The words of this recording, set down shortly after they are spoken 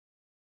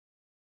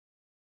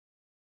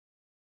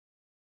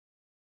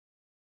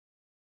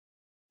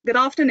Good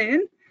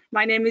afternoon.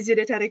 My name is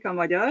Judith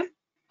Magyar,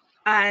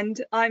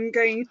 and I'm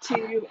going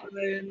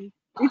to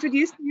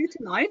introduce to you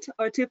tonight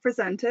our two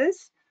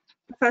presenters,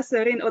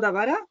 Professor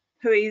Odawara,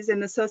 who is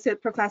an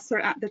associate professor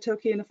at the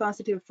Tokyo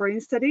University of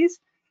Foreign Studies,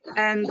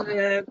 and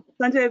Sanjaya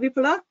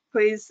Vipula, who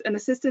is an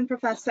assistant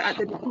professor at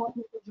the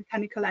Department of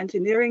Mechanical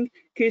Engineering,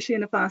 Kyushu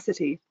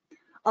University.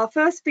 Our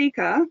first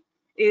speaker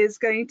is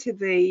going to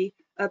be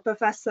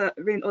Professor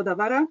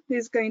Odawara, who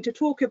is going to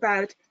talk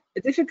about the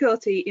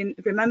difficulty in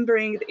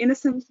remembering the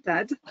innocent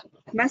dead,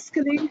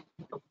 masculine,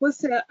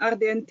 Fosse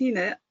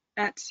Ardeatine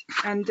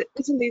and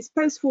Italy's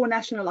post-war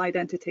national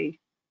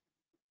identity.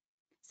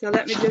 So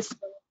let me just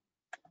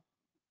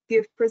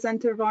give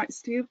presenter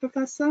rights to you,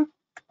 Professor.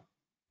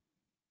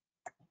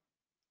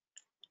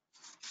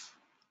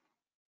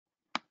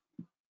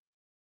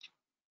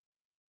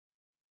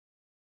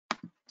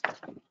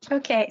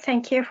 Okay,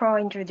 thank you for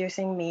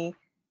introducing me.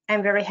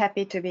 I'm very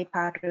happy to be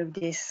part of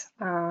this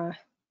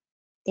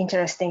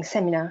interesting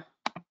seminar.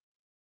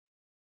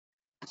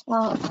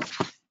 Well,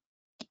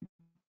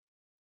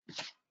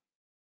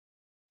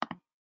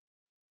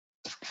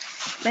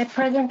 my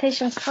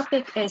presentation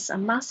topic is a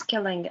mass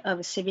killing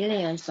of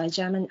civilians by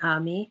German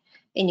army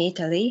in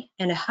Italy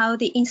and how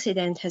the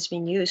incident has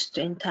been used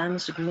in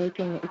terms of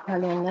making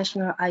Italian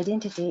national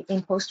identity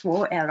in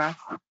post-war era.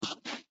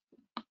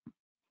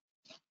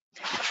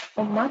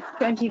 On March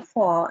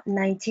 24,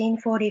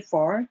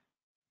 1944,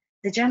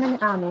 the German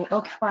army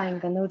occupying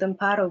the northern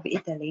part of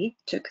Italy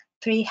took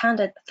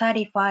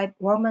 335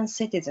 Roman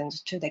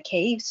citizens to the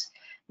caves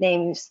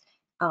named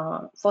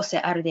Fosse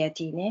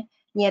Ardeatine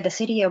near the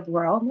city of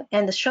Rome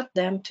and shot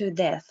them to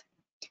death.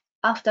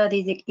 After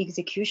the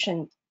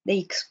execution, they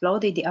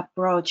exploded the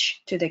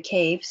approach to the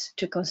caves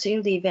to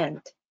conceal the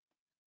event.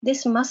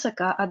 This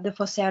massacre at the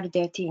Fosse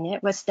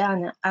Ardeatine was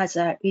done as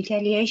a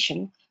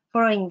retaliation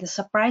following the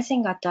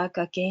surprising attack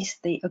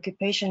against the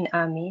occupation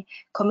army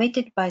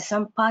committed by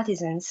some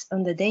partisans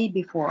on the day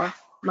before,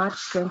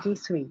 March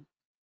 23.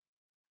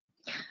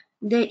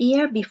 The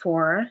year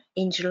before,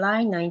 in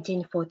July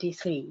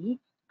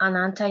 1943, an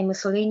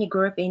anti-Mussolini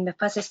group in the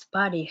fascist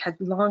party had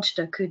launched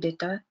a coup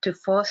d'etat to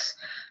force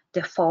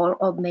the fall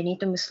of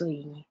Benito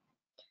Mussolini.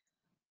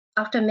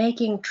 After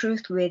making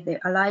truce with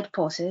the Allied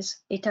forces,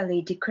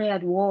 Italy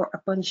declared war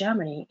upon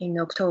Germany in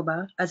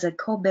October as a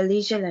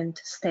co-belligerent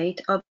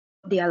state of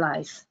the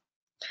Allies.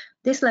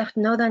 This left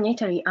northern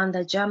Italy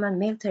under German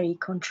military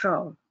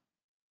control.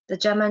 The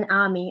German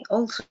army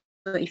also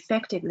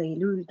effectively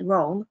ruled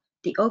Rome,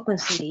 the open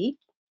city,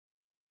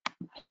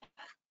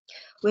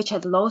 which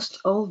had lost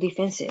all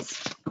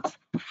defenses.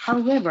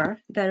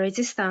 However, the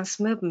resistance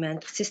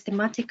movement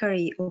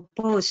systematically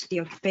opposed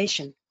the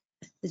occupation.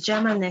 The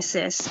German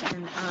SS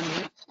and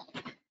army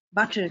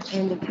battered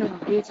and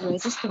killed these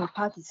resisting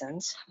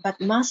partisans,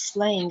 but mass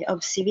slaying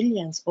of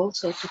civilians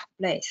also took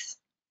place.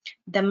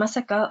 The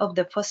massacre of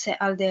the Fosse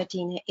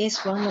Ardeatine is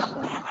one of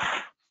them.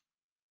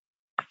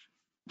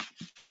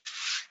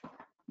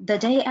 The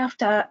day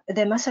after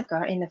the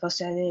massacre in the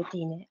Fosse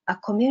Ardeatine, a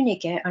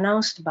communique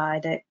announced by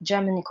the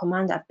German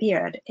command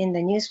appeared in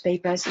the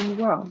newspapers in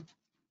Rome.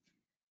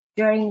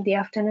 During the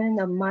afternoon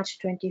of March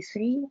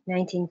 23,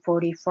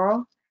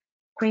 1944,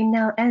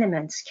 criminal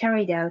elements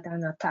carried out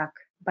an attack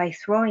by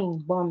throwing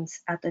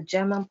bombs at a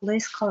German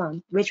police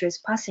column which was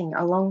passing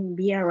along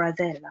Via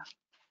Rasella.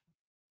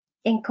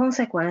 In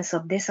consequence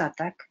of this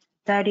attack,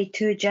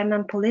 32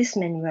 German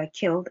policemen were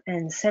killed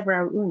and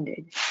several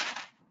wounded.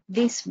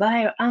 This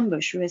vile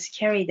ambush was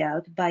carried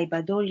out by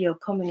Badoglio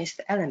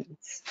communist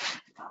elements.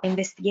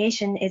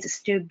 Investigation is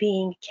still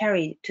being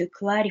carried to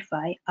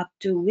clarify up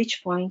to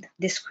which point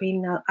this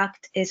criminal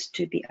act is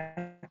to be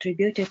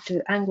attributed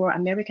to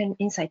Anglo-American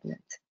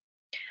incitement.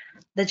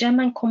 The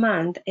German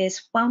command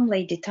is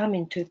firmly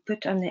determined to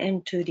put an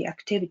end to the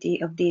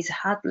activity of these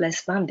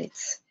heartless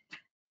bandits.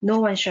 No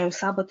one shall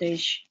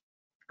sabotage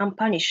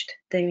unpunished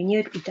the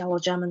renewed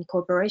Italo-German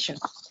cooperation.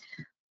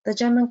 The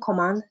German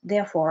command,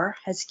 therefore,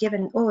 has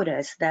given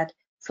orders that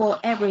for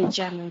every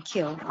German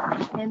killed,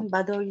 10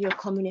 Badoglio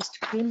communist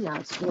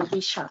criminals will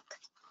be shot.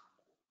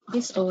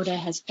 This order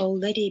has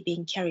already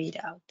been carried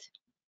out.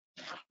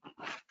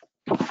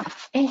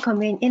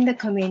 In the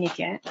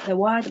communique, the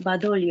word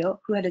Badoglio,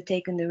 who had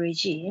taken the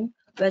regime,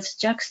 was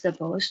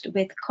juxtaposed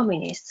with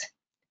communists.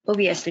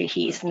 Obviously,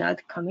 he is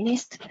not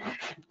communist,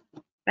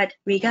 but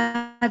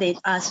regarded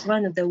as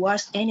one of the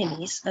worst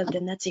enemies of the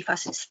Nazi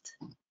fascists.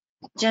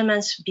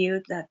 Germans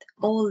viewed that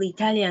all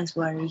Italians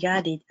were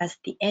regarded as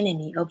the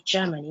enemy of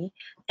Germany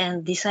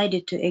and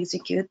decided to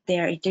execute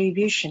their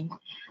retribution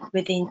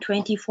within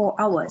 24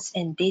 hours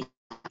and did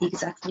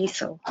exactly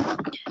so.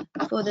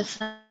 For the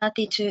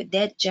 32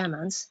 dead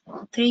Germans,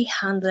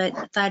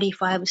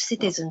 335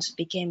 citizens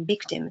became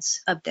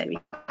victims of the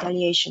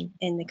retaliation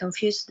in a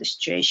confused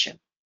situation.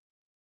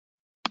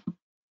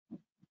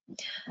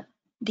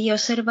 The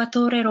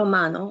Osservatore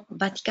Romano,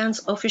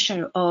 Vatican's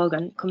official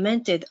organ,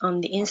 commented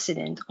on the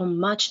incident on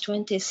March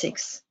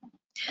 26.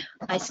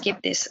 I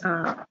skipped this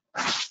to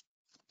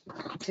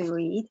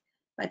read,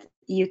 but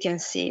you can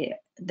see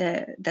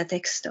the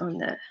text on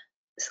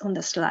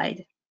the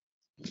slide.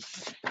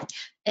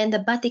 In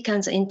the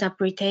Vatican's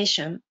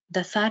interpretation,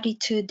 the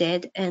 32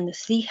 dead and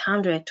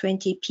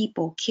 320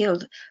 people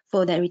killed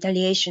for the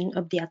retaliation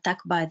of the attack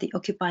by the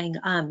occupying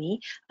army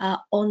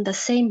are on the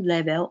same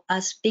level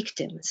as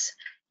victims,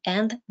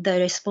 and the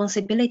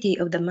responsibility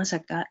of the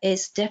massacre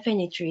is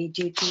definitely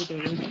due to the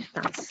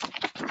resistance.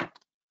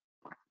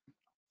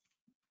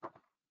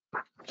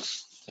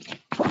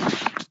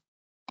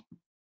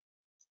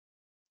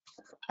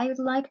 I would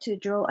like to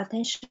draw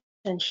attention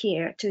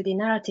here to the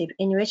narrative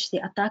in which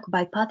the attack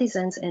by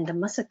partisans and the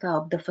massacre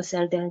of the Fosse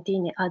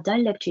Ardeatine are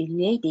directly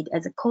related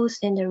as a cause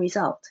and a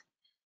result.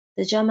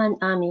 The German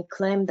army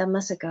claimed the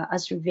massacre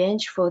as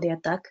revenge for the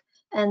attack,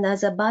 and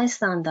as a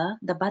bystander,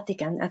 the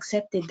Vatican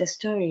accepted the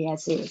story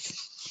as is.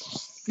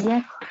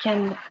 Yet,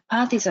 can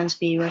partisans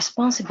be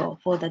responsible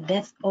for the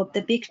death of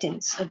the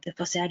victims of the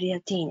Fosse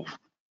Ardeatine?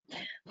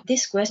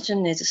 This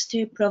question is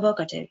still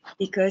provocative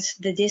because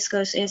the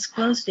discourse is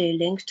closely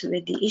linked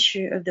with the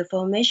issue of the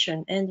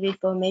formation and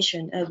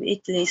reformation of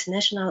Italy's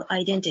national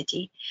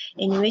identity,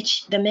 in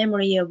which the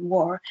memory of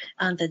war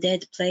and the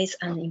dead plays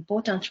an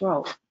important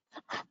role.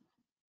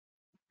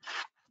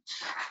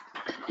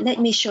 Let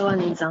me show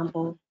an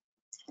example.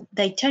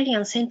 The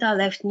Italian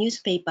center-left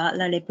newspaper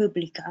La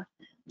Repubblica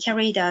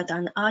carried out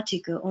an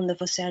article on the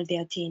Fosse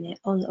Ardeatine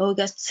on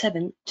August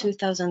 7,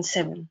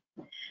 2007.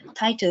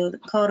 Titled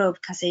Court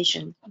of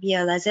Cassation,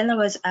 via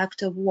Lazella's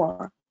Act of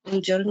War, Il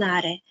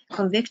Giornale,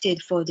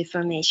 convicted for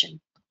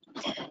defamation.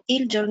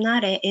 Il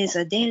Giornale is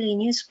a daily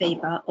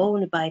newspaper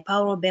owned by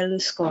Paolo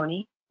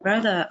Berlusconi,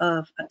 brother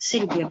of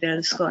Silvio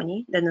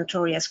Berlusconi, the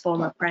notorious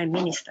former prime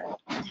minister.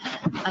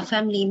 A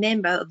family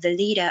member of the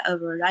leader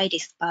of a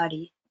rightist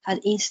party had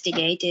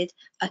instigated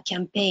a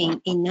campaign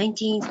in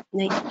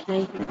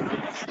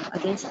 1996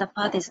 against the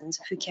partisans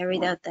who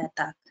carried out the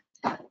attack,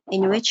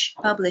 in which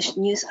published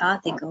news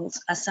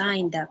articles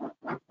assigned the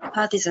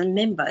partisan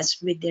members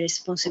with the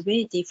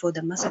responsibility for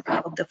the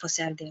massacre of the Fosse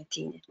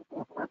Ardeatine.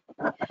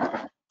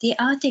 The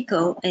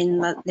article in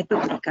La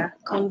Repubblica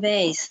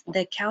conveys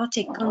the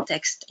chaotic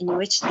context in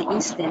which the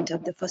incident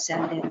of the Fosse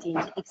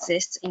Ardeatine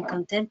exists in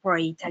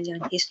contemporary Italian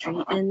history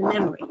and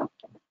memory.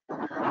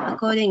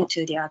 According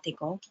to the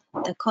article,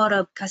 the Court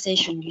of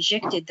Cassation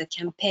rejected the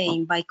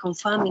campaign by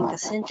confirming the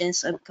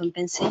sentence of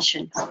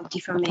compensation for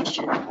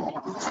defamation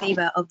in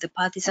favor of the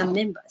partisan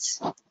members.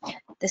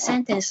 The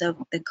sentence of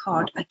the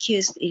court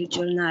accused Il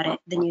Giornale,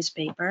 the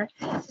newspaper,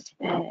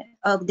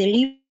 of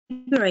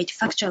deliberate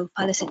factual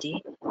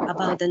falsity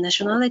about the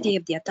nationality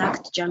of the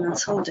attacked German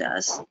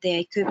soldiers, their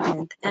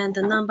equipment, and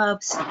the number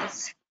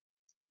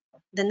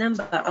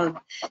of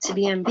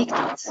civilian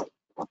victims.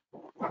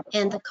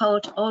 And the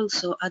court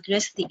also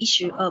addressed the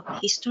issue of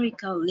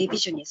historical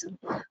revisionism,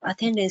 a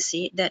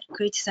tendency that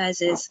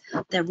criticizes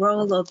the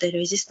role of the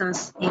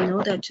resistance in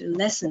order to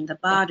lessen the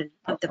burden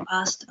of the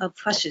past of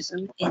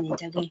fascism in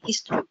Italian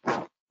history.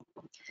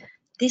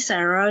 This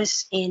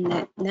arose in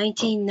the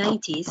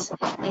 1990s,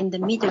 in the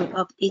middle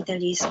of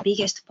Italy's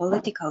biggest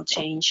political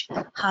change,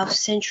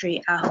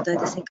 half-century after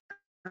the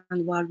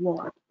Second World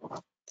War.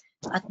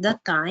 At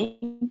that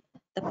time,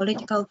 the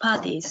political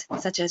parties,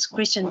 such as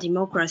Christian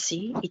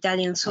Democracy,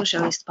 Italian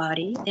Socialist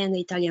Party, and the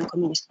Italian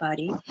Communist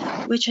Party,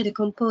 which had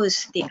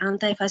composed the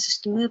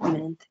anti-fascist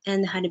movement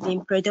and had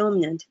been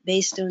predominant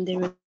based on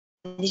the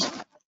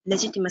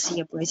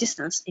legitimacy of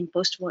resistance in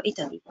post-war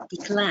Italy,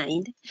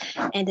 declined,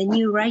 and the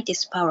new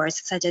rightist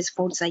powers such as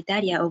Forza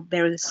Italia of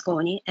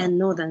Berlusconi and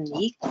Northern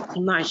League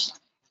emerged.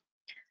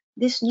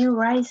 This new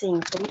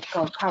rising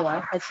political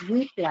power has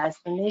utilized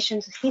the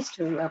nation's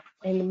history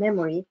and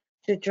memory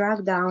to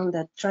drag down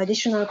the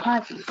traditional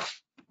parties.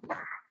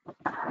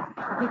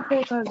 The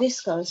critical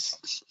discourse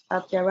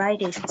of the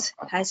rightists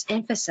has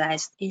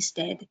emphasized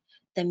instead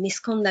the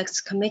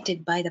misconducts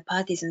committed by the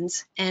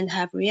partisans and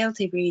have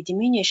relatively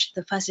diminished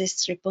the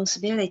fascists'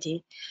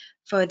 responsibility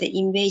for the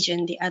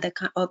invasion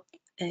of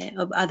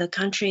other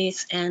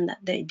countries and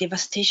the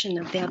devastation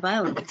of their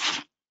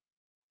violence.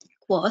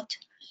 Quote,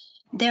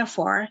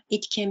 therefore,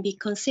 it can be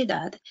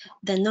considered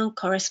the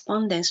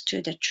non-correspondence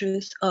to the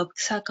truth of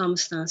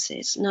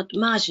circumstances not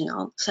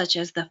marginal, such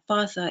as the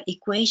further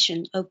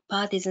equation of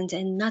partisans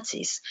and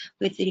Nazis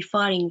with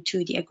referring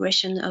to the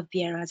aggression of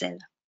Via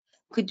Rasella,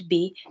 could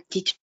be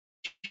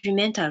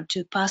detrimental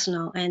to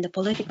personal and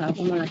political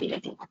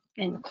honorability.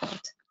 End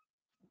quote.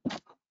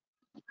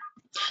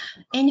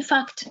 In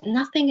fact,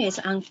 nothing is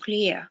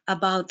unclear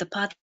about the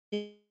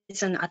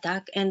partisan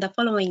attack and the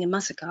following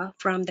massacre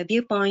from the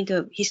viewpoint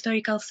of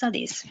historical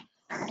studies.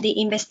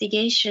 The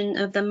investigation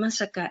of the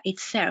massacre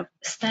itself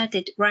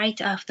started right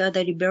after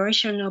the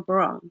liberation of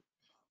Rome.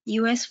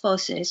 U.S.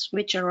 forces,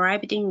 which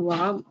arrived in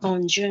Rome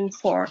on June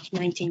 4,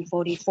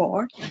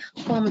 1944,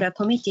 formed a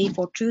committee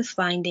for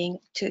truth-finding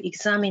to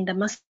examine the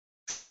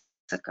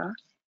massacre,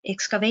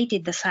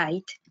 excavated the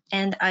site,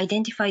 and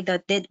identified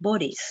the dead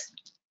bodies.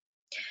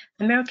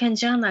 American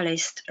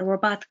journalist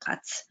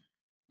Robotics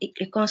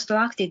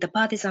reconstructed the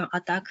partisan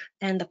attack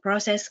and the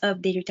process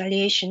of the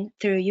retaliation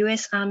through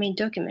U.S. Army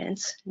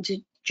documents,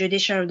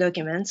 judicial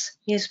documents,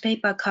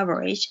 newspaper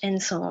coverage,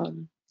 and so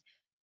on.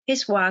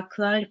 His work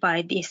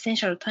clarified the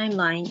essential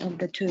timeline of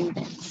the two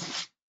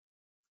events.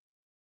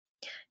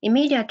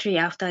 Immediately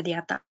after the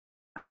attack,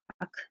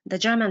 the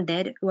German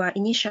dead were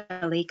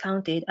initially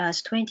counted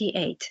as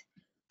 28.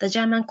 The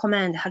German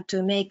command had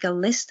to make a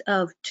list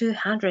of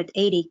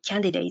 280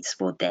 candidates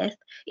for death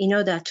in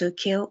order to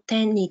kill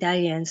 10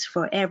 Italians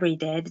for every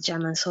dead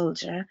German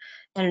soldier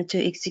and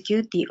to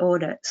execute the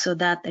order so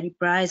that the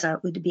reprisal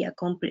would be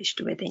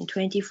accomplished within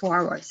 24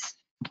 hours.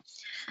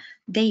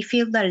 They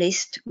filled the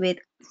list with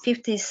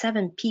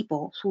 57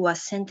 people who were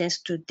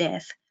sentenced to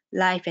death,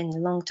 life and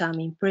long-term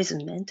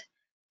imprisonment,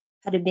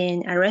 had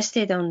been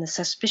arrested on the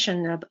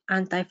suspicion of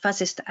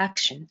anti-fascist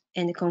action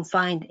and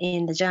confined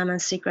in the German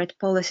secret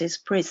police's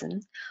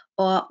prison,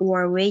 or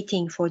were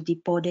waiting for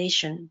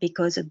deportation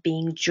because of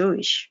being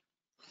Jewish.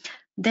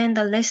 Then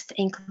the list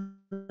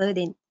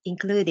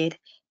included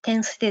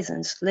 10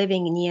 citizens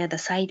living near the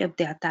site of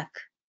the attack,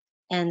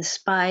 and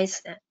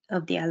spies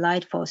of the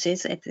Allied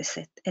forces,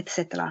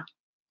 etc.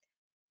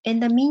 In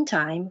the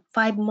meantime,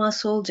 5 more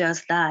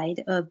soldiers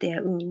died of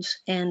their wounds,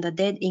 and the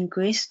dead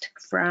increased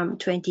from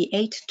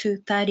 28 to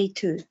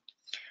 32.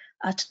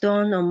 At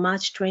dawn on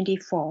March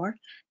 24,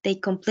 they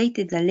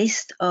completed the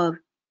list of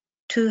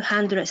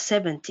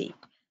 270.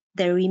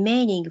 The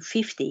remaining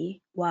 50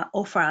 were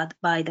offered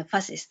by the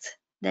fascists,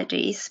 that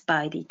is,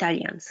 by the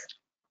Italians.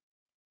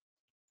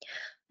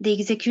 The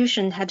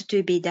execution had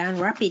to be done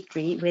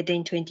rapidly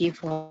within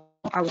 24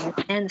 hours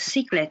and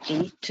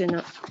secretly to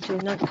not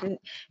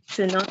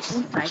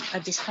incite a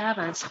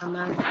disturbance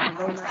among the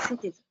Roman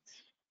citizens.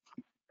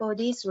 For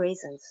these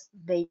reasons,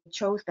 they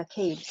chose the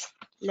caves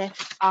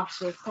left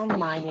after coal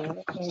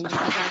mining in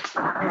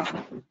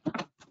the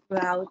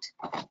route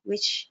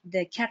which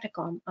the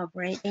catacomb of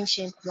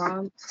ancient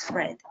Rome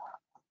spread.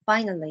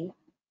 Finally,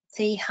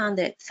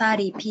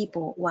 330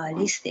 people were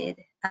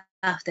listed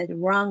after the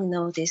wrong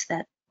notice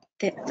that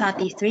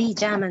 33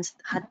 Germans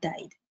had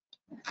died.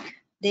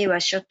 They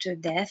were shot to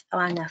death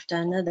one after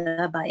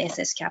another by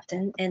SS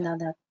captain and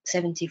other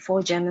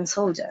 74 German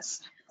soldiers.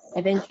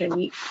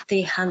 Eventually,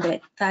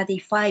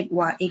 335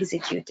 were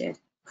executed.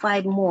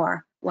 5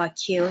 more were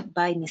killed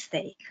by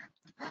mistake.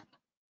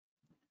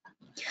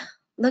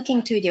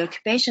 Looking to the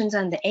occupations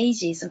and the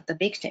ages of the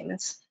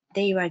victims,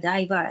 they were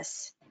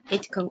diverse.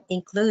 It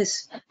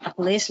includes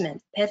policemen,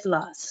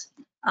 peddlers,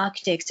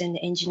 architects and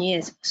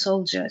engineers,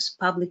 soldiers,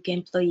 public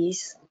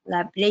employees,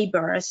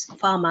 laborers,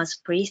 farmers,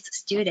 priests,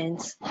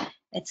 students,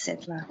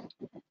 etc.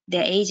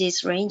 Their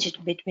ages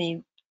ranged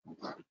between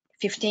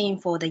 15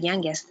 for the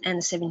youngest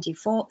and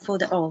 74 for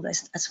the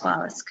oldest, as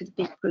far as could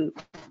be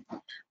proved.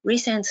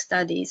 Recent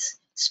studies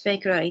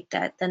speculate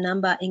that the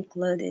number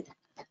included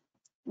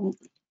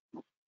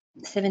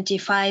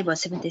 75 or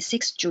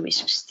 76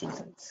 Jewish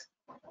citizens.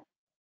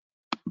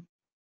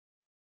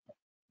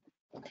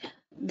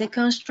 The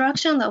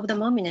construction of the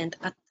monument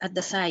at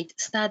the site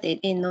started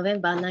in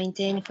November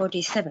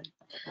 1947.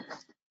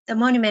 The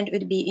monument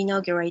would be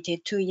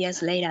inaugurated 2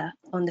 years later,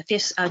 on the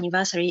 5th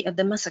anniversary of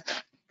the massacre.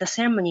 The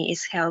ceremony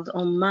is held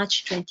on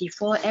March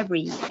 24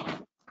 every year.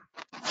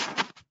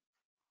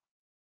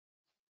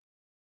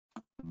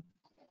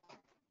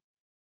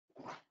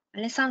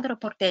 Alessandro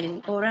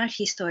Portelli, oral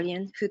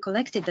historian who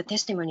collected the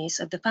testimonies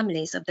of the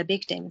families of the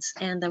victims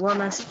and the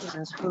Roman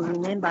citizens who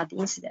remembered the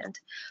incident,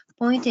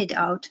 pointed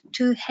out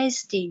 2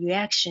 hasty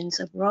reactions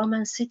of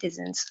Roman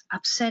citizens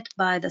upset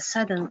by the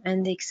sudden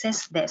and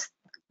excess death.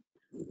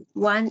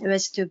 One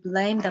was to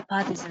blame the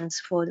partisans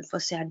for the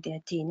Fosse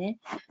Ardeatine.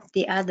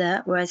 The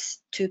other was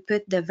to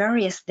put the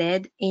various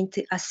dead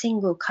into a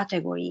single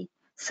category,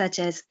 such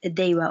as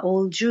they were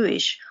all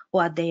Jewish,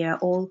 or they are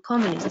all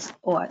communists,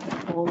 or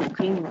all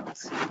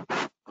criminals.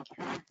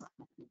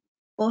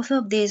 Both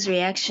of these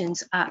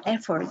reactions are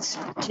efforts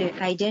to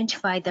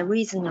identify the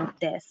reason of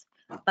death,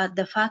 but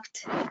the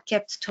fact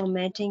kept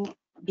tormenting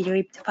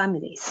bereaved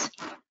families.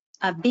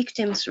 A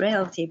victim's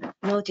relative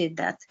noted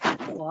that,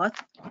 quote,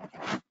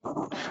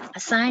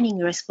 assigning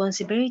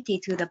responsibility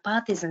to the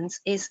partisans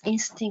is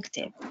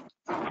instinctive.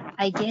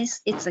 I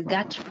guess it's a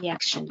gut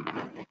reaction,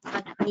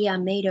 but we are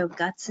made of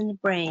guts and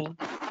brain.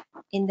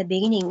 In the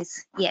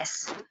beginnings,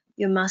 yes,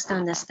 you must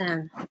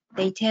understand.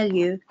 They tell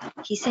you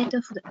he set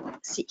off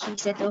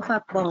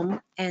a bomb,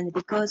 and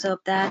because of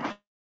that,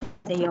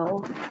 they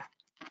all.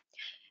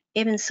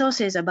 Even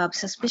sources above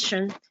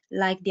suspicion,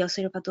 like the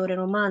Osservatore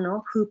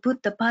Romano, who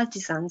put the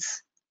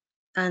partisans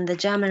and the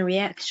German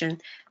reaction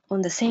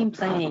on the same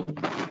plane.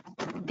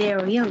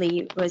 There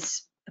really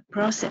was a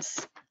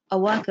process, a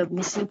work of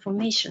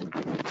misinformation.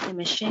 I'm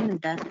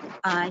ashamed that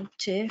I,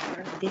 too,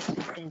 heard this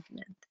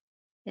resentment.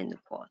 End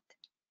quote.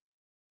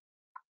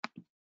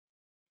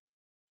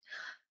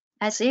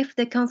 As if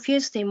the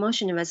confused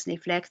emotion was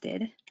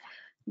reflected,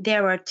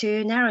 there were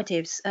 2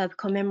 narratives of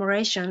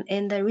commemoration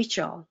in the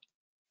ritual.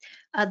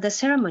 At the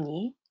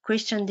ceremony,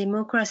 Christian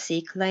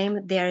democracy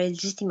claimed their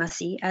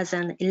legitimacy as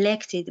an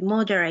elected,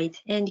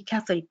 moderate, and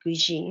Catholic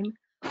regime,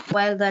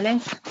 while the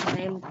left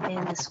claimed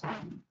in the square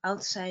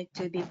outside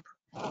to be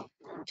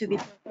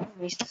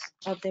protagonists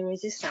of the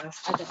resistance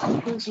as a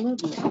people's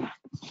movement.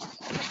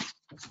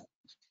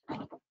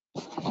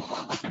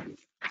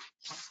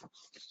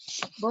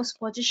 Both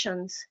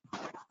positions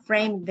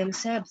framed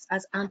themselves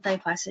as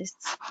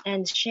anti-fascists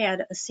and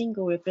shared a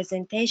single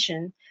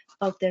representation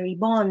of the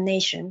reborn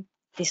nation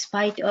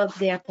despite of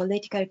their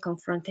political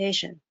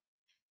confrontation.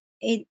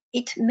 It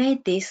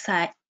made this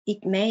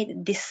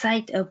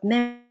site of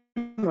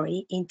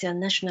memory into a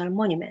national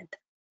monument.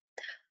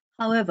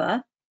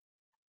 However,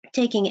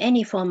 taking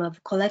any form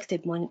of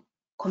collective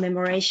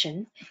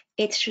commemoration,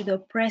 it should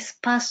oppress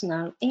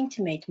personal,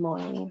 intimate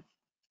mourning.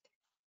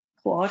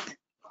 Quote,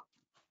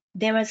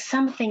 there was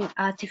something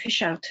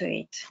artificial to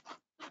it,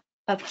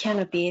 of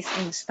canopies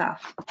and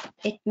stuff.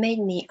 It made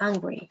me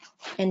angry,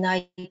 and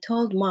I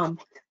told Mom,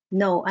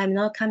 no, I'm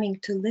not coming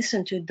to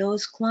listen to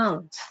those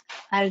clowns.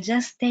 I'll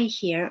just stay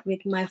here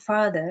with my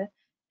father,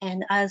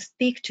 and I'll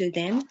speak to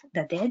them,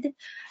 the dead.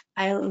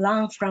 I'll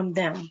learn from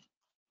them.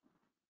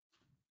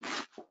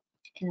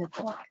 End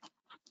quote.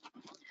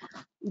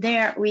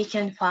 There we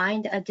can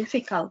find a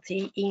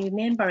difficulty in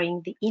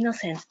remembering the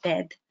innocent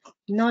dead,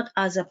 not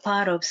as a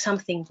part of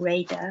something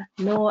greater,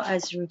 nor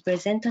as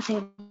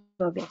representative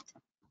of it.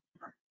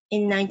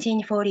 In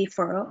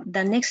 1944,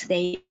 the next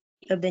day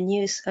of the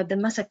news of the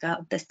massacre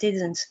of the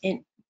students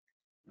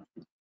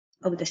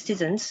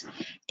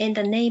in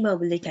the name of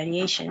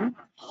retaliation,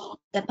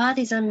 the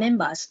partisan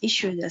members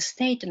issued a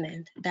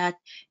statement that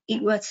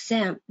it was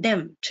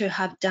them to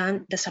have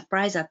done the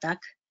surprise attack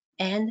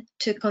and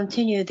to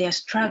continue their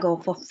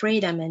struggle for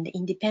freedom and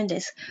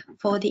independence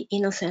for the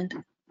innocent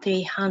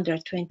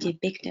 320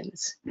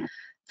 victims.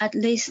 At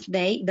least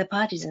they, the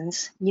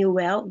partisans, knew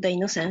well the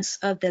innocence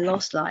of the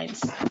lost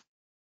lives.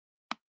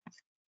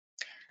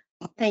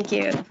 Thank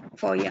you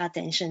for your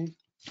attention.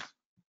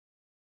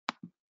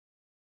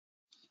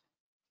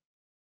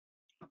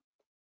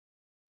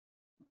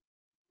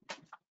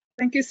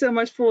 Thank you so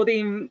much for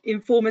the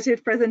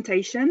informative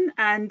presentation,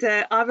 and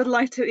I would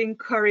like to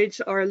encourage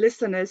our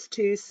listeners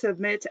to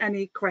submit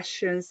any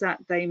questions that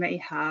they may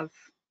have.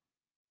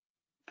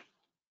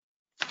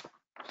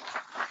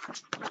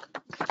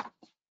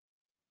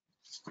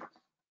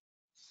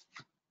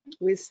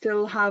 We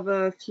still have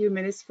a few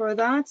minutes for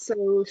that,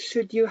 so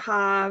should you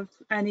have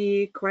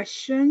any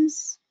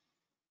questions,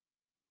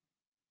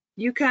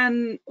 you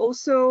can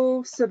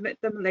also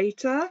submit them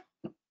later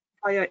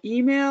via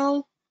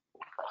email,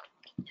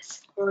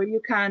 or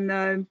you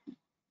can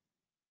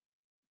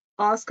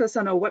ask us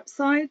on our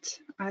website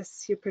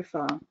as you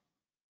prefer.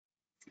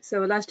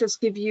 So let's just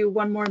give you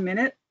one more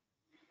minute.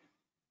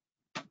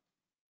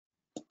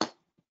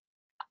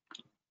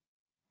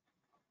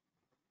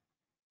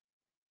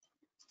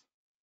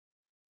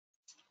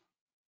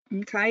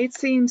 Okay, it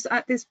seems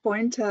at this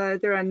point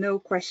there are no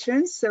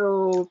questions.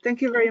 So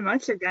thank you very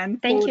much again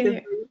for the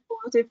very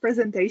informative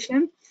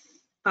presentation.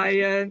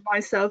 I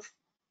myself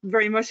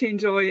very much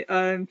enjoy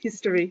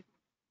history.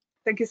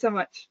 Thank you so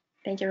much.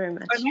 Thank you very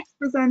much. Our next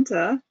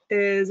presenter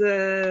is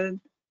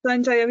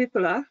Sanjaya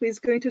Vipula, who is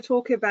going to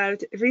talk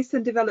about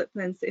recent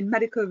developments in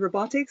medical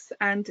robotics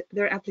and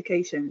their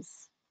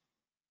applications.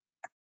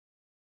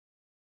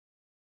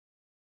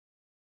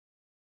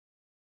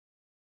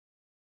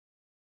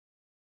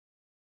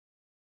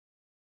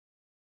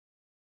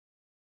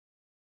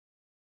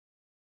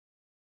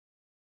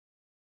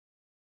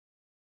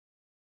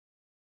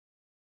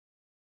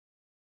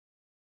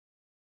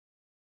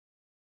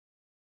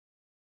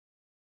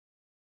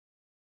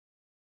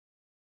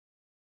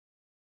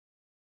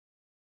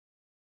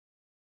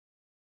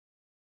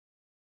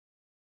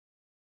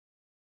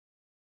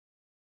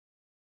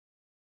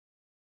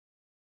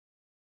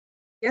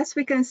 Yes,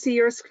 we can see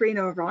your screen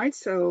all right,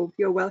 so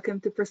you're welcome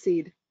to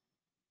proceed.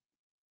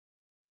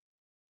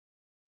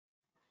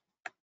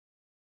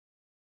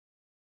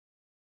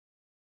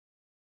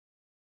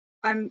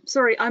 I'm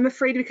sorry, I'm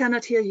afraid we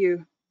cannot hear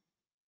you.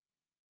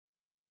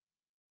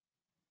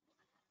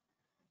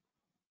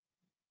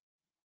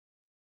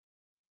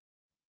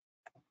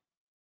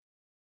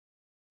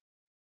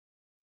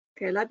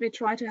 Okay, let me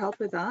try to help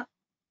with that.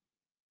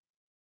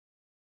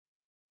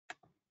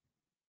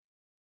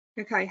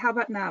 Okay, how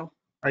about now?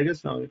 I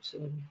guess now it's...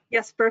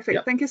 Yes, perfect.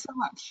 Yeah. Thank you so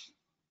much.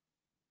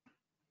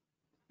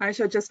 I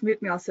shall just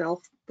mute myself.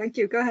 Thank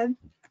you. Go ahead.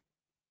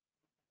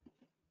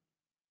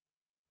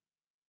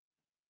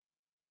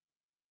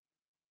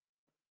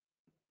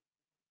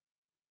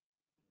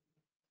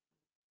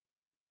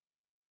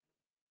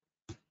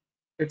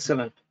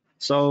 Excellent.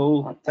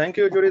 So thank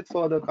you, Judith,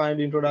 for the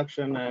kind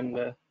introduction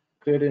and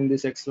creating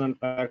this excellent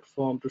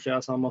platform to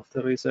share some of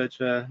the research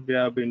we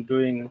have been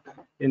doing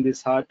in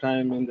this hard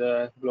time in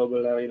the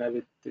global arena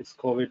with this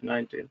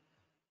COVID-19.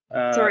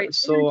 Sorry.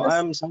 So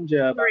I'm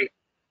Sanjaya. Sorry.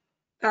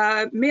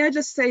 May I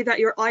just say that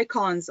your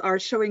icons are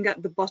showing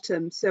at the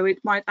bottom, so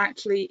it might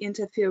actually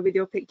interfere with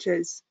your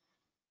pictures.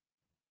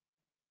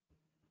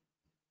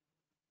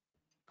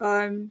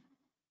 Is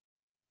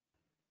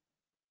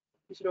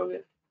it okay?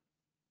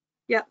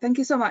 Yeah, thank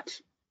you so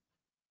much.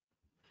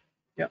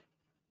 Yeah.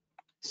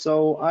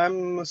 So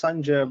I'm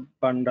Sanjaya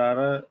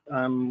Bandara.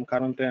 I'm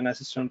currently an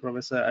assistant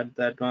professor at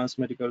the Advanced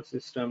Medical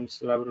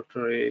Systems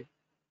Laboratory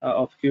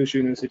of Kyushu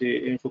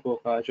University in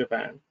Fukuoka,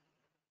 Japan.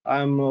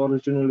 I'm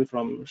originally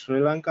from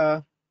Sri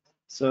Lanka.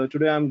 So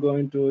today I'm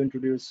going to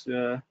introduce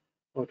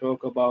or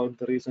talk about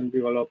the recent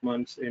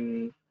developments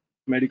in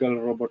medical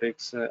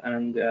robotics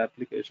and the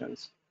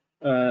applications.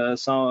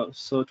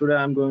 So today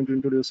I'm going to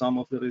introduce some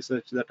of the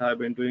research that I've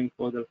been doing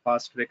for the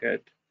past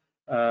decade,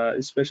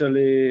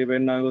 especially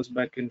when I was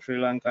back in Sri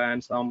Lanka,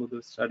 and some of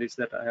the studies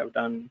that I have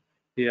done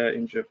here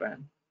in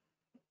Japan.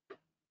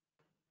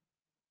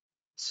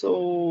 So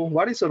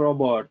what is a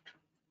robot?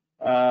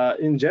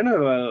 In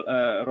general,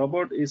 a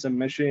robot is a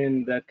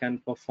machine that can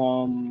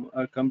perform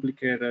a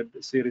complicated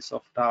series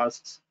of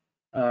tasks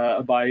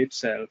by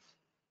itself.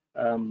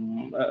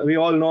 We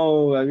all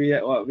know we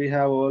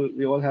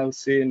all have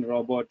seen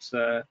robots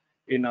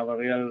in our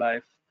real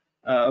life.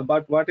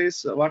 But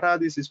what are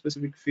these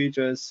specific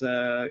features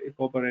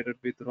incorporated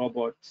with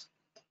robots?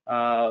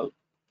 Uh,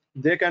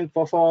 they can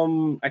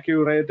perform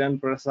accurate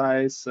and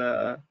precise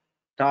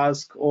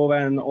tasks over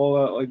and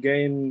over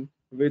again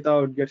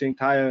without getting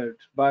tired.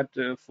 But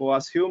for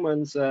us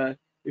humans,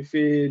 if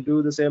we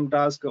do the same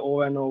task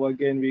over and over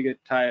again, we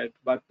get tired.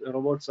 But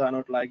robots are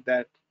not like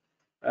that.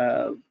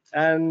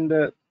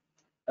 And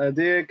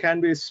they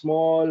can be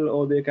small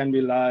or they can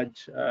be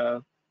large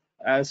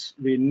as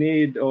we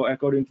need or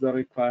according to the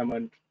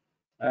requirement.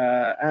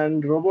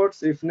 And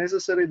robots, if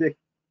necessary,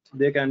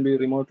 they can be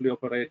remotely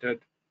operated.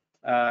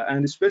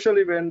 And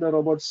especially when the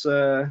robots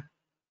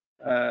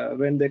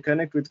when they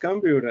connect with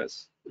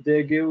computers,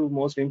 they give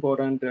most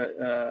important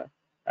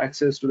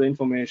access to the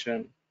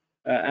information.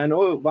 And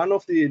one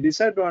of the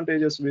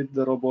disadvantages with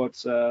the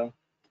robots,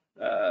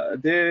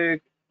 they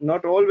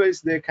not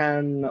always they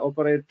can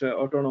operate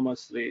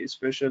autonomously,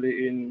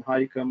 especially in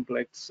highly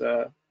complex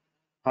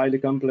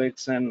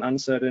and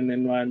uncertain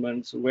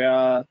environments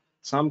where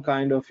some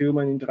kind of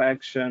human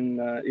interaction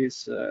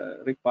is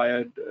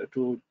required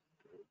to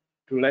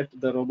let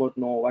the robot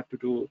know what to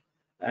do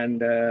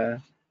and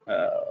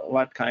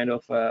what kind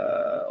of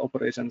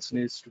operations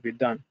needs to be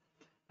done.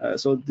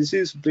 So this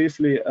is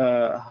briefly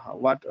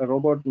what a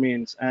robot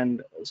means.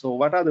 And so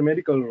what are the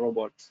medical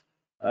robots?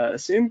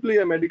 Simply,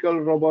 a medical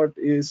robot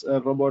is a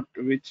robot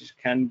which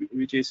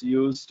is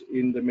used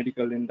in the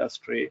medical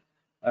industry.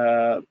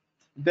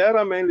 There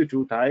are mainly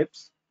two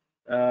types.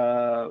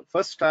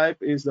 First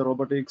type is the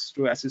robotics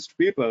to assist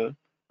people,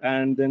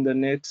 and then the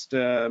next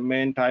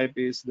main type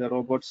is the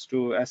robots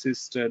to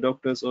assist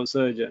doctors or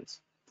surgeons.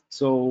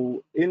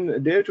 So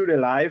in day-to-day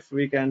life,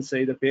 we can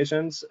say the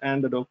patients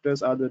and the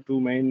doctors are the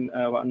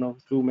one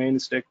of two main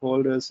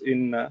stakeholders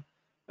in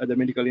the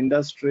medical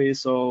industry.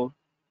 So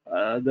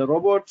the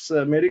robots,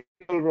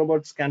 medical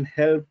robots, can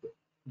help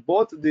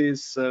both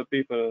these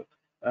people.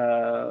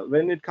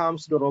 When it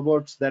comes to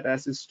robots that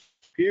assist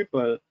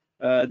people,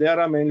 there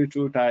are mainly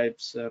two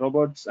types: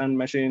 robots and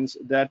machines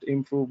that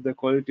improve the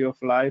quality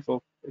of life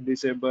of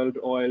disabled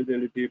or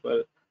elderly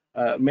people,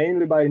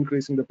 mainly by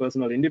increasing the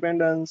personal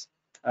independence.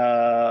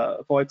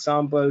 For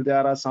example,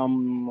 there are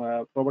some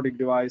robotic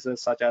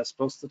devices such as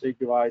prosthetic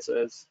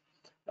devices,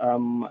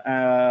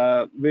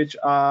 which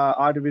are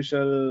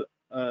artificial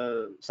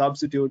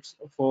substitutes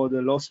for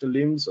the lost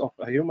limbs of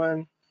a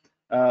human,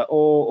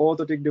 or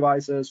orthotic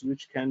devices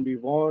which can be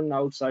worn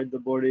outside the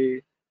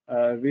body,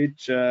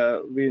 which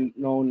we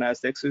known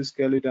as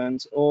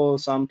exoskeletons, or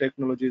some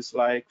technologies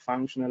like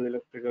functional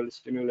electrical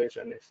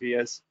stimulation,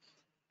 FES.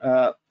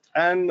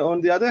 And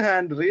on the other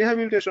hand,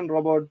 rehabilitation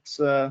robots,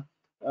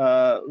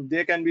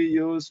 they can be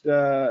used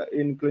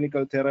in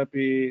clinical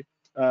therapy,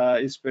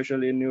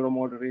 especially in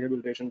neuromotor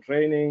rehabilitation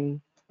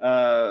training.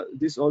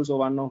 This is also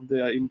one of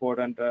the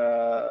important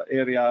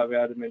area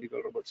where the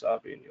medical robots are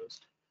being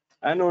used.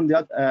 And on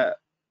the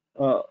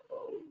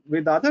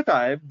with the other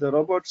type, the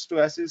robots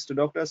to assist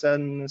doctors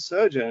and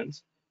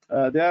surgeons,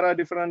 there are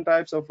different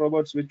types of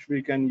robots which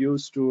we can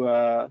use to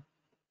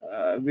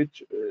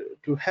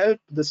help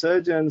the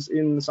surgeons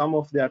in some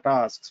of their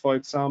tasks. For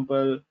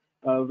example,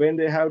 when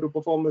they have to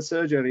perform a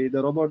surgery,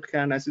 the robot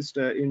can assist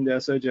in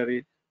their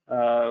surgery.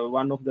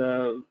 One of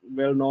the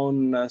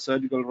well-known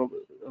surgical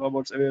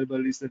robots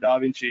available is the Da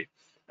Vinci.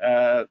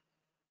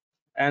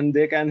 And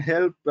they can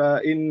help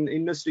in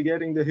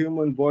investigating the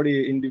human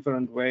body in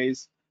different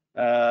ways.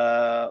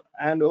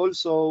 And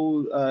also,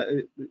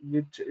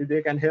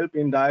 they can help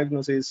in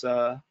diagnosis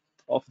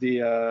of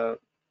the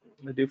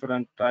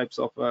different types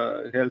of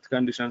health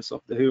conditions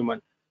of the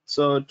human.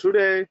 So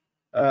today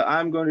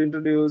I'm going to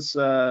introduce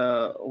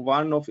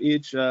one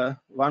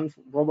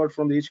robot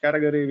from each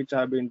category which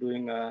I've been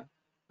doing.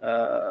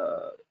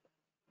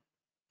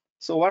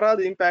 So what are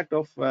the impact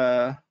of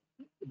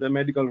the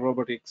medical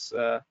robotics?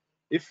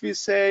 If we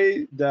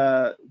say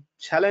the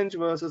challenge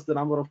versus the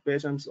number of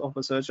patients of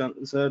a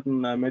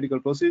certain medical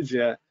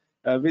procedure,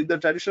 with the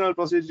traditional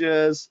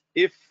procedures,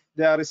 if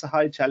there is a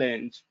high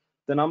challenge,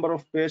 the number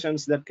of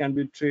patients that can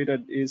be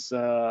treated is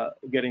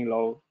getting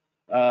low.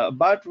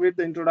 But with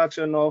the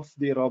introduction of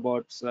the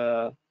robots,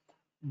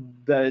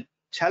 the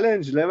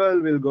challenge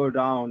level will go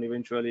down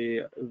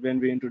eventually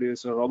when we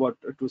introduce a robot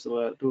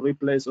to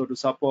replace or to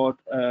support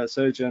a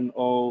surgeon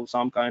or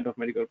some kind of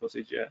medical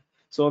procedure.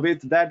 So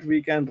with that,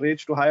 we can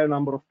reach to higher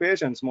number of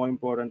patients, more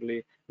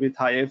importantly, with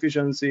high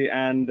efficiency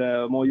and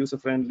more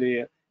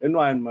user-friendly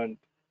environment.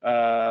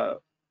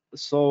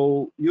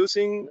 So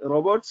using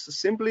robots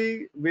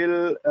simply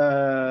will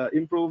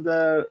improve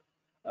the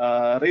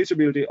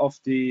reachability of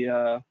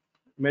the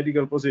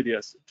medical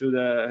procedures to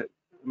the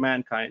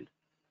mankind.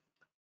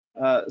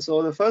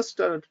 So the first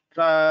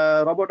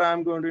robot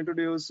I'm going to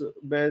introduce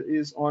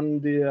is on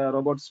the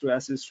robots to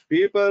assist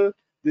people.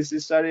 This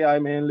study I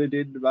mainly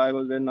did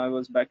when I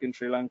was back in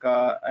Sri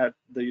Lanka at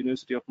the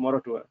University of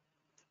Moratuwa.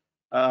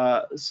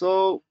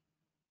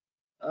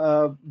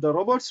 The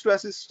robots to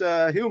assist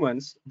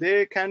humans,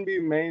 they can be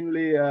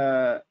mainly,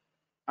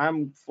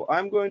 I'm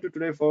going to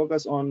today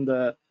focus on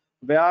the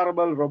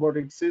wearable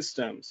robotic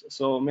systems.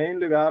 So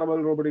mainly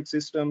wearable robotic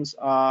systems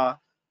are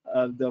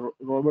the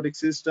robotic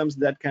systems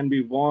that can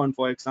be worn.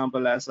 For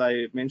example, as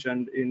I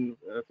mentioned in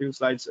a few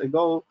slides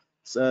ago,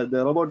 so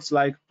the robots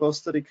like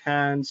prosthetic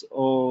hands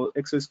or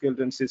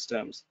exoskeleton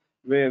systems,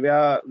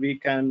 where we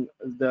can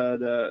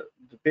the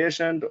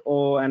patient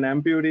or an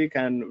amputee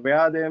can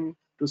wear them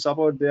to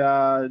support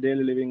their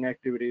daily living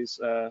activities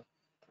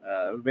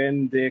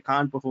when they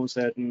can't perform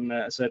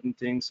certain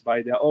things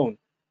by their own.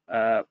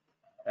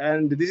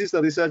 And this is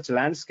the research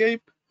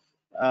landscape.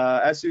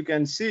 As you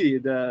can see,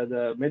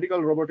 the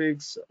medical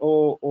robotics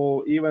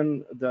or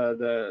even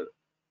the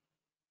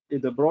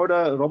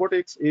broader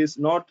robotics is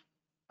not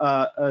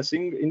a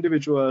single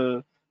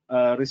individual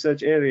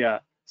research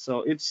area.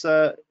 So it's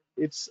a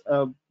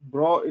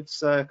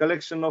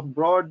collection of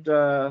broad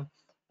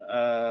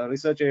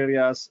research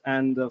areas,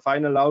 and the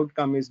final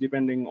outcome is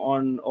depending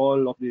on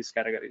all of these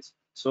categories.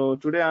 So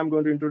today I'm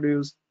going to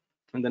introduce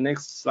in the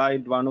next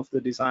slide one of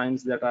the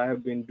designs that I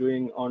have been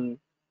doing on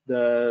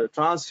the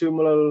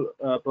transhumeral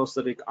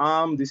prosthetic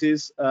arm. This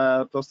is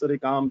a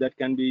prosthetic arm that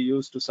can be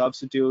used to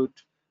substitute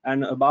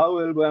an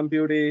above elbow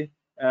amputee.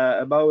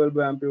 Above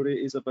elbow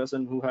amputee is a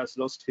person who has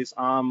lost his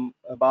arm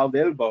above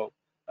the elbow.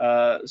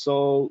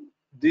 So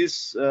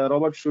this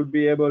robot should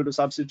be able to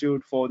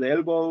substitute for the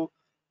elbow,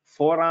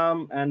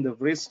 forearm, and the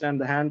wrist and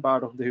the hand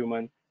part of the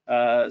human.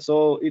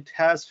 So it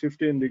has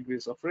 15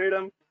 degrees of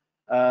freedom.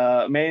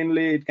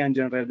 Mainly, it can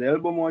generate the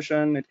elbow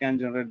motion, it can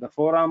generate the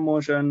forearm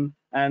motion,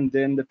 and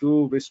then the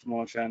 2 wrist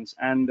motions,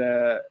 and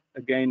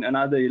again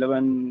another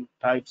 11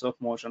 types of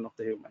motion of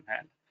the human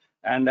hand.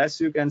 And as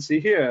you can see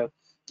here,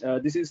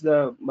 this is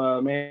the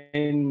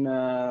main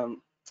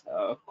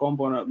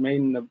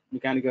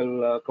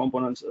mechanical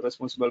components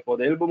responsible for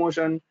the elbow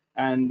motion,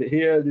 and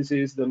here this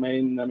is the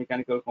main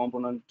mechanical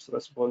components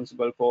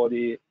responsible for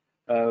the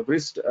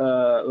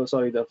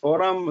the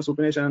forearm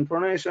supination and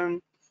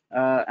pronation.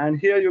 And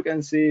here you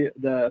can see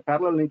the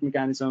parallel link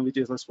mechanism, which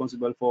is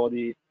responsible for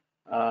the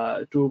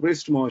 2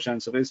 wrist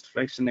motions, wrist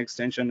flexion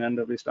extension and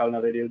the wrist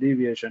ulnar radial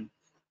deviation.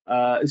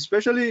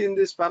 Especially in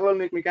this parallel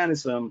link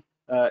mechanism,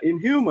 in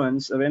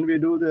humans, when we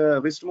do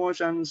the wrist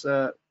motions,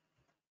 the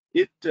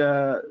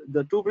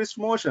 2 wrist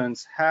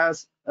motions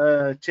has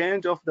a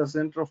change of the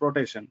center of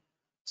rotation.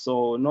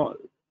 So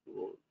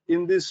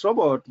in this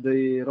robot,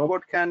 the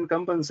robot can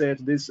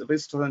compensate this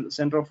wrist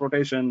center of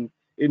rotation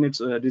in its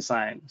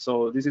design.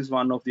 So this is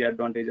one of the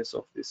advantages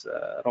of this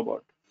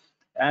robot.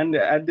 And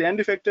at the end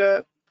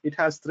effector, it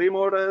has 3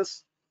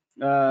 motors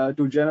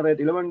to generate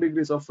 11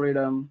 degrees of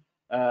freedom.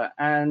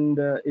 And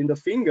in the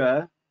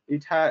finger,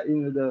 it has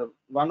in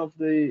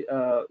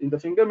the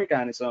finger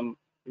mechanism,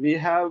 we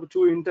have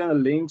 2 internal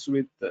links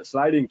with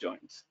sliding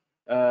joints.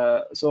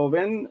 So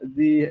when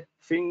the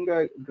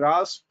finger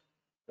grasps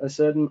a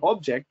certain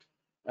object,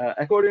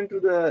 according to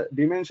the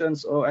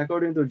dimensions or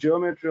according to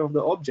geometry of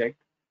the object,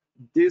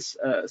 this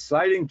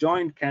sliding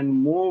joint can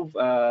move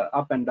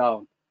up and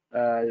down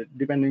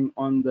depending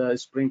on the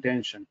spring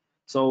tension.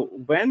 So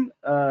when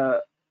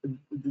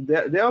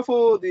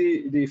therefore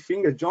the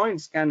finger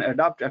joints can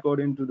adapt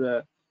according to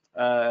the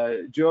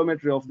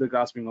geometry of the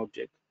grasping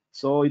object.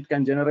 So it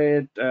can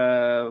generate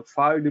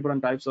 5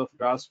 different types of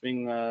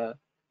grasping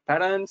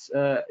patterns.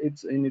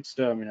 It's in its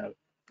terminal.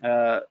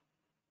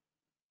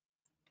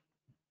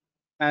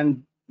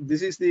 And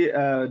this is the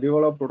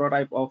developed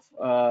prototype of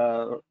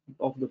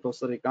the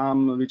prosthetic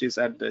arm, which is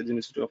at the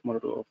University of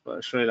Moratuwa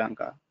of Sri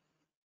Lanka.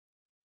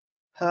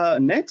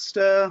 Next,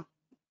 one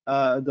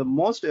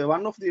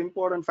of the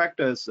important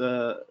factors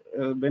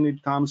when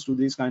it comes to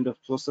these kind of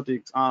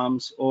prosthetic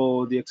arms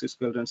or the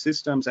exoskeleton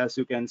systems, as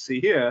you can see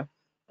here,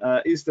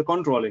 is the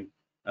controlling.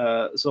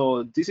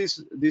 So this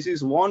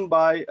is worn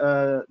by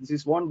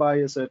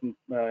a certain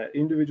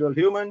individual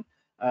human.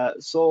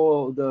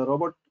 So the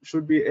robot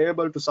should be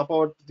able to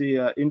support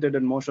the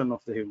intended motion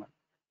of the human.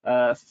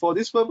 For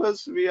this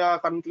purpose, we are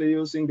currently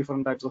using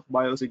different types of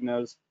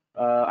biosignals.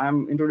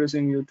 I'm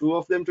introducing you 2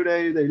 of them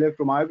today: the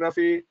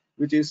electromyography,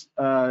 which is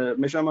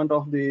measurement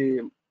of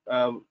the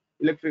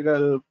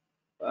electrical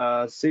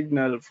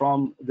signal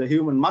from the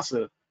human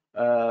muscle.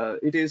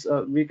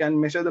 We can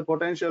measure the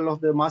potential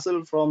of the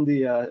muscle from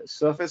the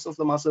surface of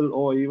the muscle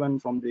or even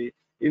from the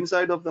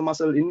inside of the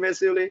muscle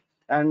invasively,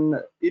 and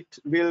it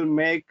will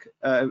make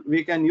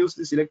we can use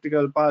this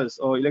electrical pulse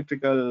or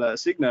electrical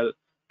signal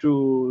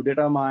to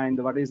determine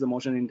what is the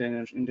motion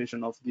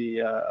intention of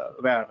the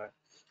wearer.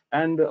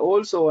 And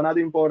also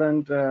another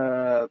important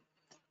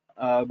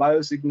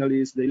biosignal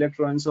is the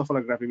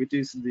electroencephalography, which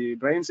is the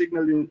brain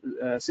signaling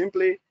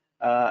simply,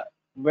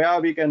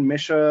 where we can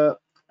measure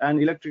an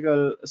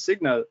electrical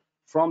signal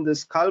from the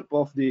scalp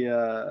of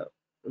the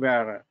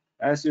wearer.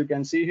 As you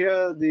can see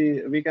here,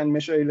 we can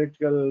measure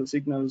electrical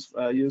signals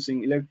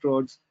using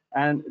electrodes,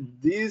 and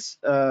these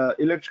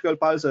electrical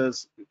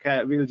pulses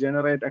will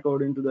generate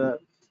according to the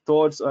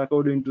thoughts,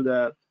 according to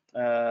the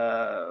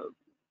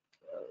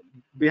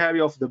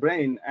behavior of the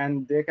brain,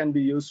 and they can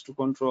be used to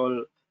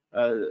control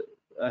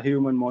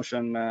human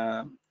motion.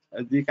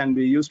 They can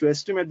be used to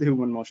estimate the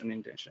human motion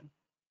intention.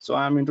 So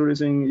I'm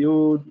introducing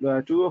you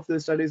two of the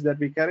studies that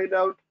we carried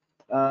out.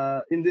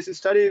 In this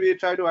study, we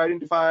try to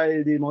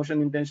identify the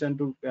motion intention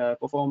to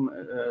perform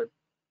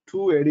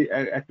two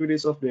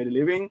activities of daily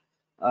living,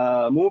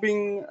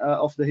 moving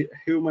of the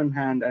human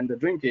hand and the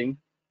drinking.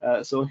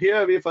 So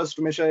here we first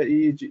measure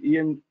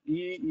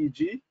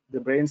EEG, the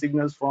brain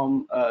signals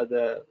from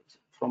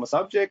a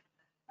subject,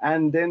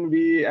 and then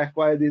we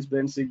acquire these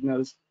brain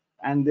signals,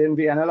 and then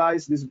we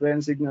analyze these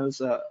brain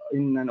signals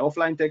in an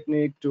offline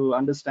technique to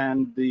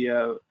understand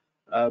the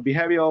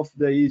behavior of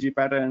the EEG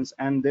patterns,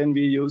 and then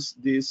we use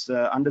these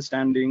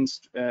understandings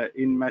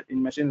in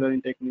machine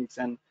learning techniques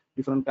and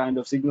different kind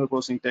of signal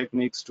processing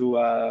techniques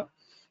to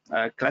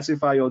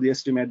classify or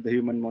estimate the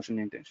human motion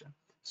intention.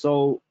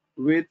 So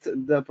with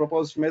the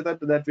proposed method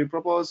that we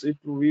propose,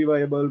 we were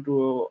able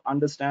to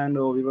understand,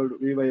 or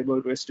we were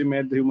able to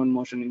estimate the human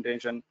motion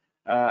intention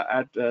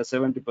at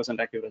 70%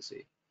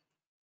 accuracy.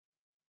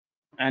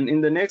 And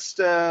in the next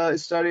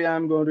study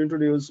I'm going to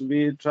introduce,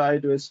 we try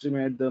to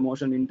estimate the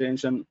motion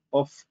intention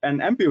of an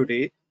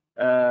amputee,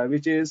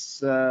 which is,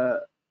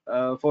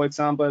 for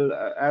example,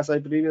 as I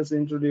previously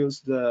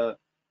introduced the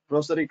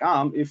prosthetic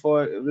arm. If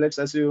let's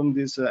assume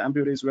this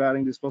amputee is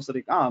wearing this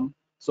prosthetic arm,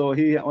 so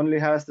he only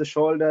has the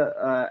shoulder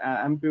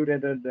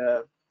amputated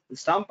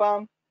stump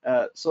arm.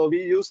 So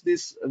we use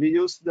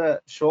the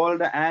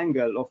shoulder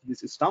angle of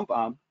this stump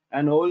arm,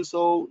 and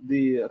also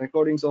the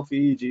recordings of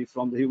EEG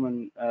from the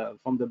human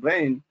from the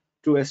brain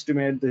to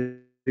estimate the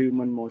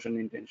human motion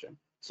intention.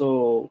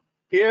 So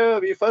here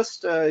we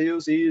first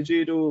use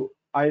EEG to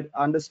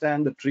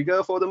understand the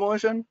trigger for the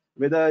motion,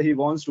 whether he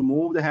wants to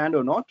move the hand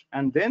or not,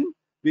 and then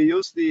we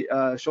use the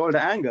shoulder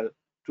angle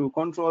to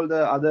control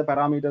the other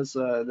parameters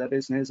that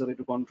is necessary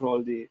to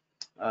control the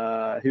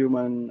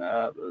human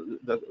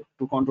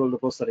to control the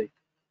prosthetic.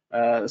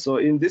 So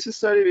in this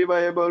study, we were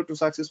able to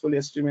successfully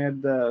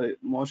estimate the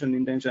motion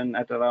intention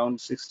at around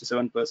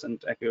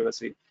 67%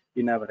 accuracy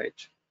in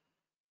average.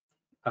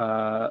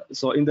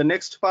 So in the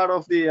next part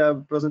of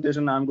the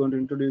presentation, I'm going to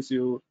introduce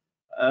you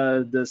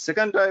the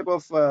second type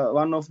of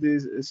one of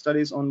these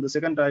studies on the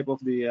second type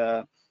of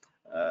the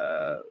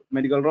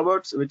medical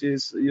robots, which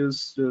is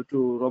used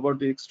to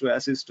robotics to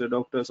assist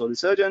doctors or the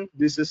surgeon.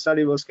 This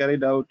study was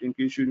carried out in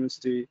Kyushu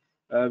University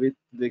with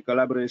the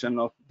collaboration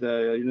of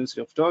the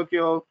University of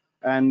Tokyo,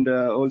 and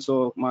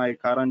also my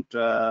current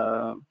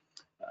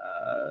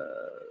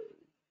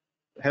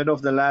head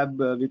of the lab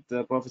with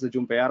Professor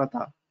Junpei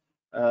Arata.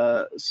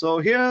 So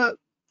here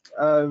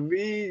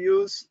we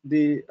use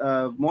the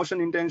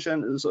motion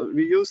intention. So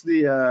we use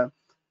the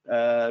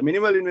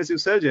minimal invasive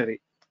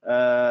surgery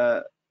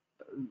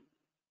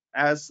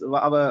as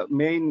our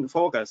main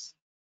focus.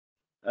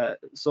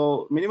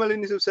 So minimal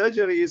invasive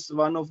surgery is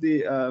one of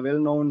the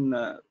well-known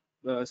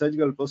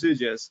surgical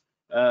procedures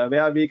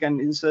where we can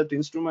insert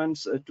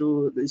instruments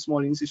to the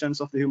small incisions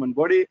of the human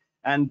body,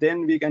 and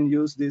then we can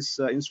use these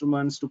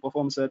instruments to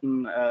perform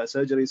certain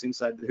surgeries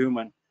inside the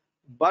human.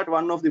 But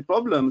one of the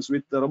problems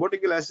with the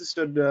robotically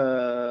assisted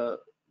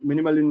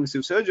minimal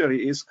invasive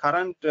surgery is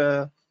current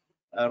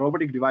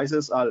robotic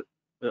devices are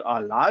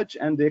large,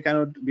 and they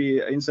cannot be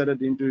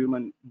inserted into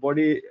human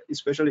body,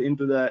 especially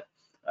into the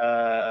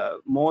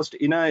most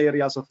inner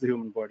areas of the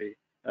human body.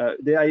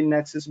 They are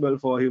inaccessible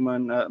for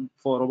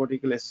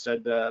robotically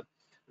assisted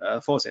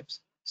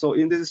forceps. So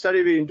in this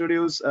study, we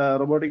introduce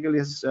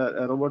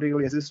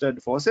robotically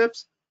assisted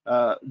forceps.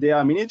 They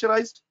are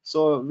miniaturized,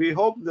 so we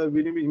hope the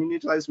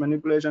miniaturized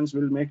manipulations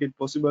will make it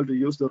possible to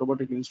use the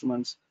robotic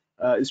instruments,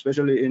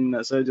 especially in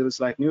surgeries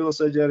like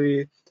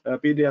neurosurgery,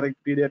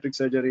 pediatric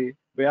surgery,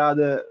 where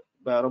the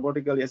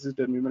robotically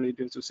assisted minimal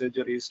invasive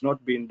surgery is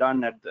not being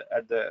done at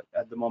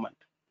the moment.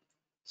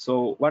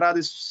 So what are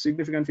the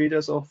significant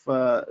features of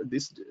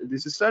this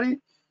study?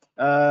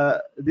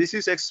 This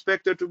is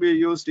expected to be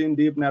used in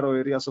deep narrow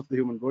areas of the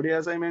human body,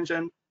 as I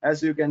mentioned.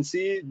 As you can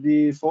see,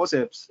 the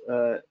forceps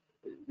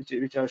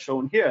which are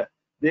shown here,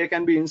 they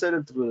can be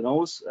inserted through the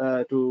nose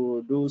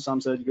to do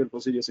some surgical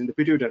procedures in the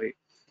pituitary.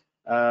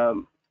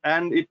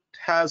 And it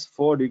has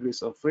 4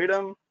 degrees of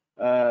freedom,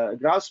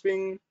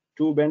 grasping,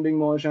 2 bending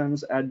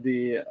motions at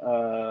the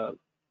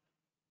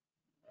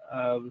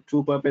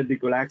 2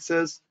 perpendicular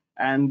axes,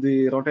 and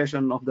the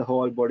rotation of the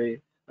whole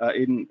body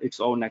in its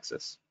own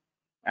axis.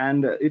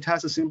 And it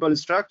has a simple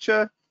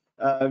structure,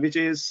 which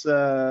is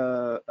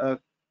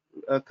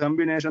a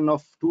combination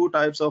of two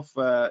types of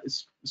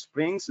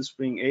springs,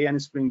 spring A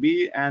and spring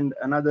B, and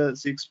another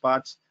 6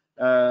 parts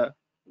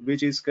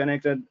which is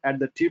connected at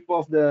the tip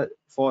of the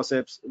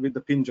forceps with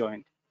the pin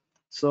joint.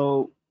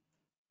 So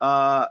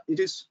it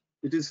is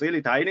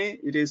really tiny.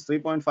 It is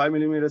 3.5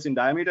 millimeters in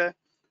diameter.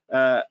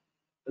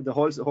 The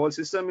whole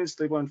system is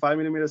 3.5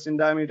 millimeters in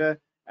diameter,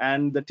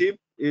 and the tip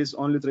is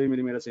only 3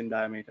 millimeters in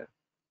diameter.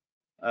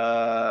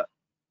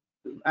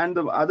 And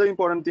the other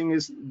important thing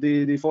is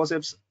the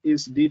forceps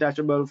is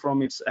detachable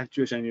from its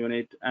actuation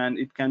unit, and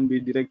it can be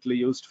directly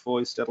used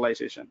for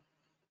sterilization.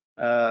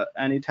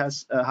 And it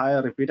has a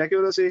higher repeat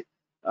accuracy.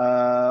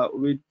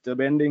 With the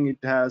bending, it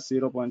has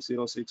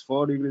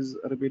 0.064 degrees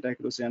repeat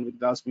accuracy, and with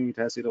grasping, it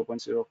has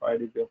 0.05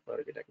 degree of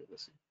repeat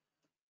accuracy.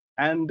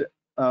 And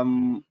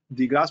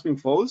the grasping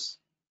force,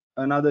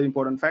 another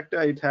important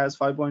factor, it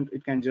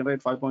can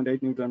generate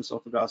 5.8 newtons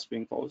of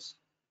grasping force.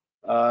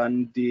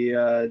 And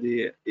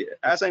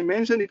as I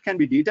mentioned, it can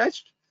be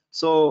detached,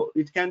 so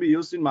it can be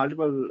used in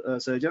multiple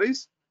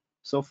surgeries.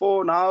 So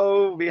for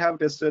now, we have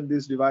tested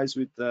this device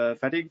with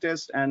fatigue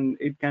test, and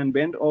it can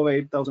bend over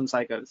 8,000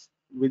 cycles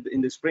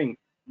in the spring,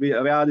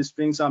 where the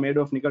springs are made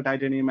of nickel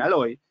titanium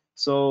alloy.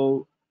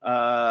 So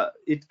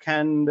it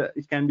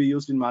can be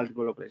used in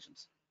multiple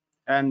operations.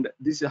 And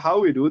this is how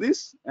we do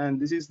this,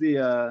 and this is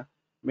the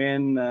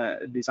main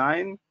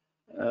design.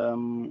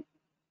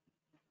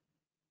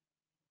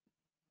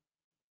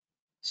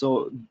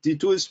 So the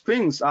two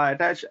springs are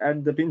attached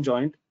at the pin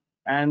joint,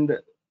 and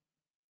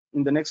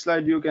in the next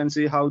slide you can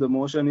see how the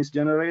motion is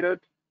generated.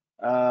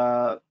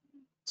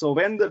 So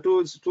when the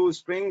two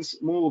springs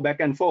move back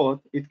and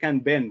forth, it can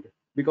bend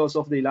because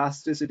of the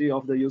elasticity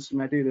of the used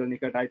material,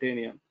 nickel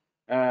titanium.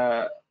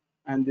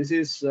 And this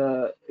is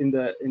in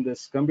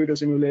the computer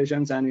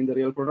simulations, and in the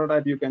real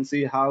prototype you can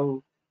see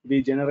how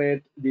we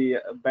generate the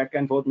back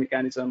and forth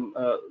mechanism.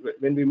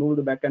 When we move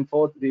the back and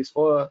forth,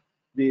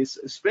 these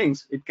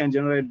springs, it can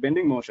generate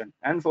bending motion.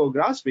 And for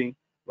grasping,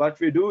 what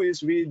we do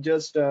is we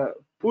just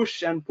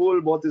push and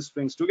pull both the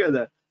springs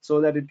together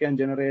so that it can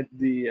generate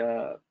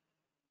the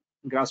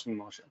grasping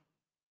motion.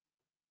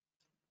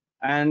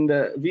 And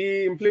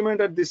we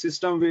implemented this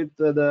system with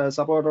the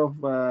support of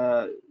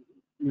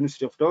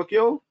University of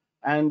Tokyo,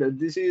 and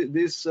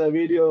this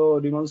video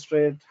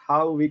demonstrates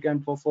how we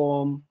can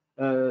perform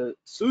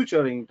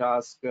suturing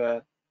task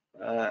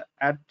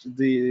at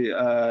the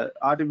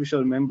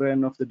artificial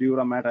membrane of the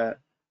dura mater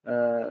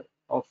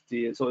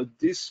so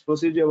this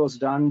procedure was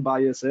done by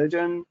a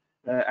surgeon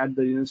at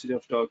the University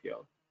of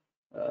Tokyo.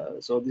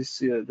 So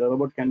the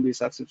robot can be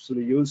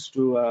successfully used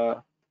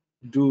to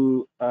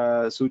do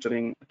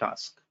suturing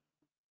task.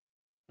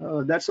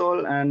 That's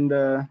all,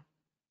 and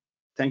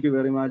thank you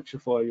very much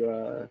for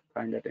your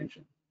kind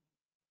attention.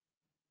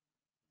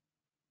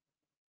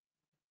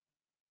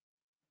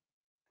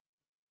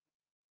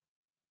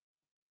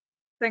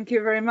 Thank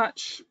you very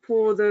much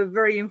for the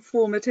very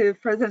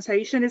informative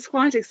presentation. It's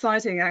quite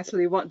exciting,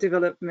 actually, what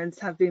developments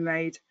have been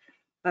made.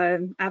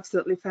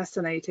 Absolutely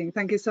fascinating.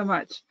 Thank you so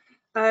much.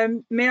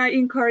 May I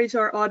encourage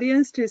our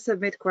audience to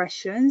submit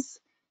questions?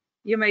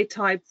 You may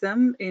type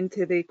them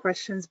into the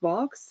questions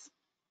box.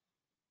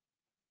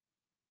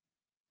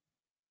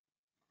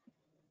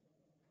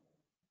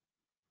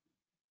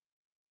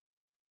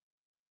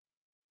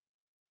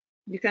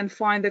 You can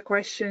find the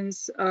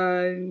questions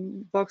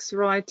box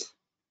right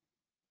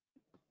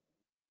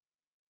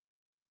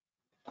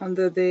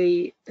under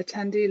the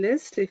attendee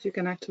list, if you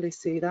can actually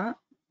see that.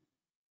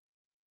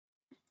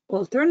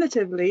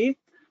 Alternatively,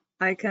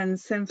 I can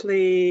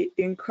simply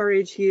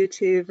encourage you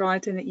to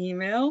write an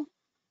email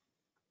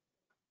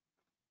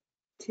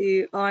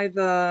to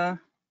either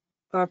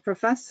our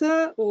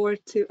professor or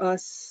to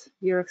us,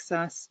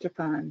 EURAXESS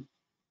Japan.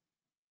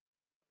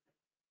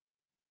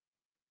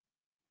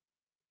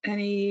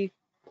 Any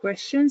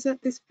questions at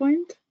this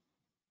point?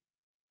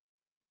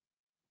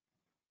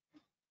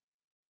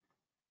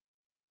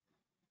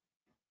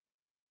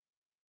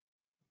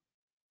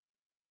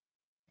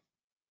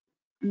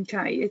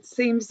 Okay, it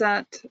seems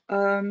that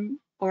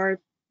our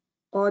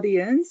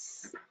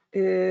audience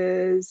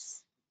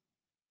is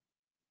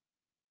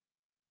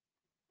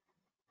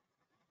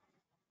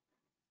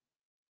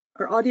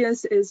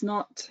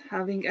not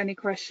having any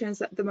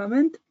questions at the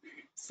moment.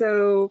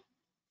 So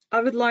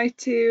I would like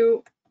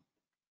to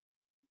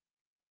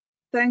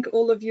thank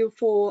all of you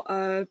for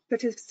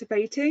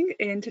participating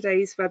in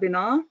today's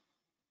webinar.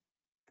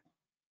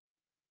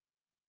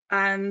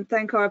 And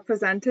thank our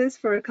presenters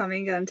for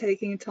coming and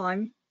taking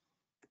time.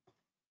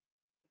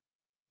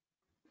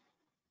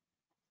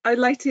 I'd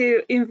like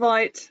to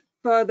invite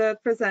further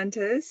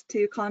presenters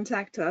to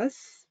contact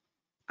us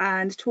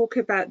and talk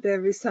about their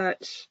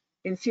research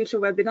in future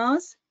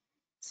webinars.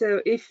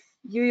 So if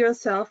you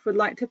yourself would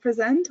like to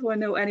present or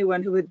know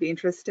anyone who would be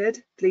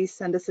interested, please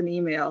send us an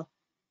email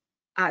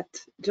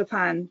at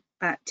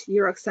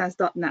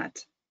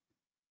japan@euraxess.net.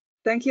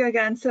 Thank you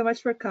again so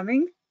much for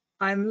coming.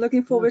 I'm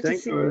looking forward to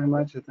seeing you very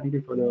much. Thank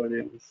you for the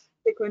audience.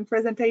 Frequent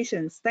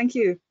presentations. Thank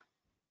you.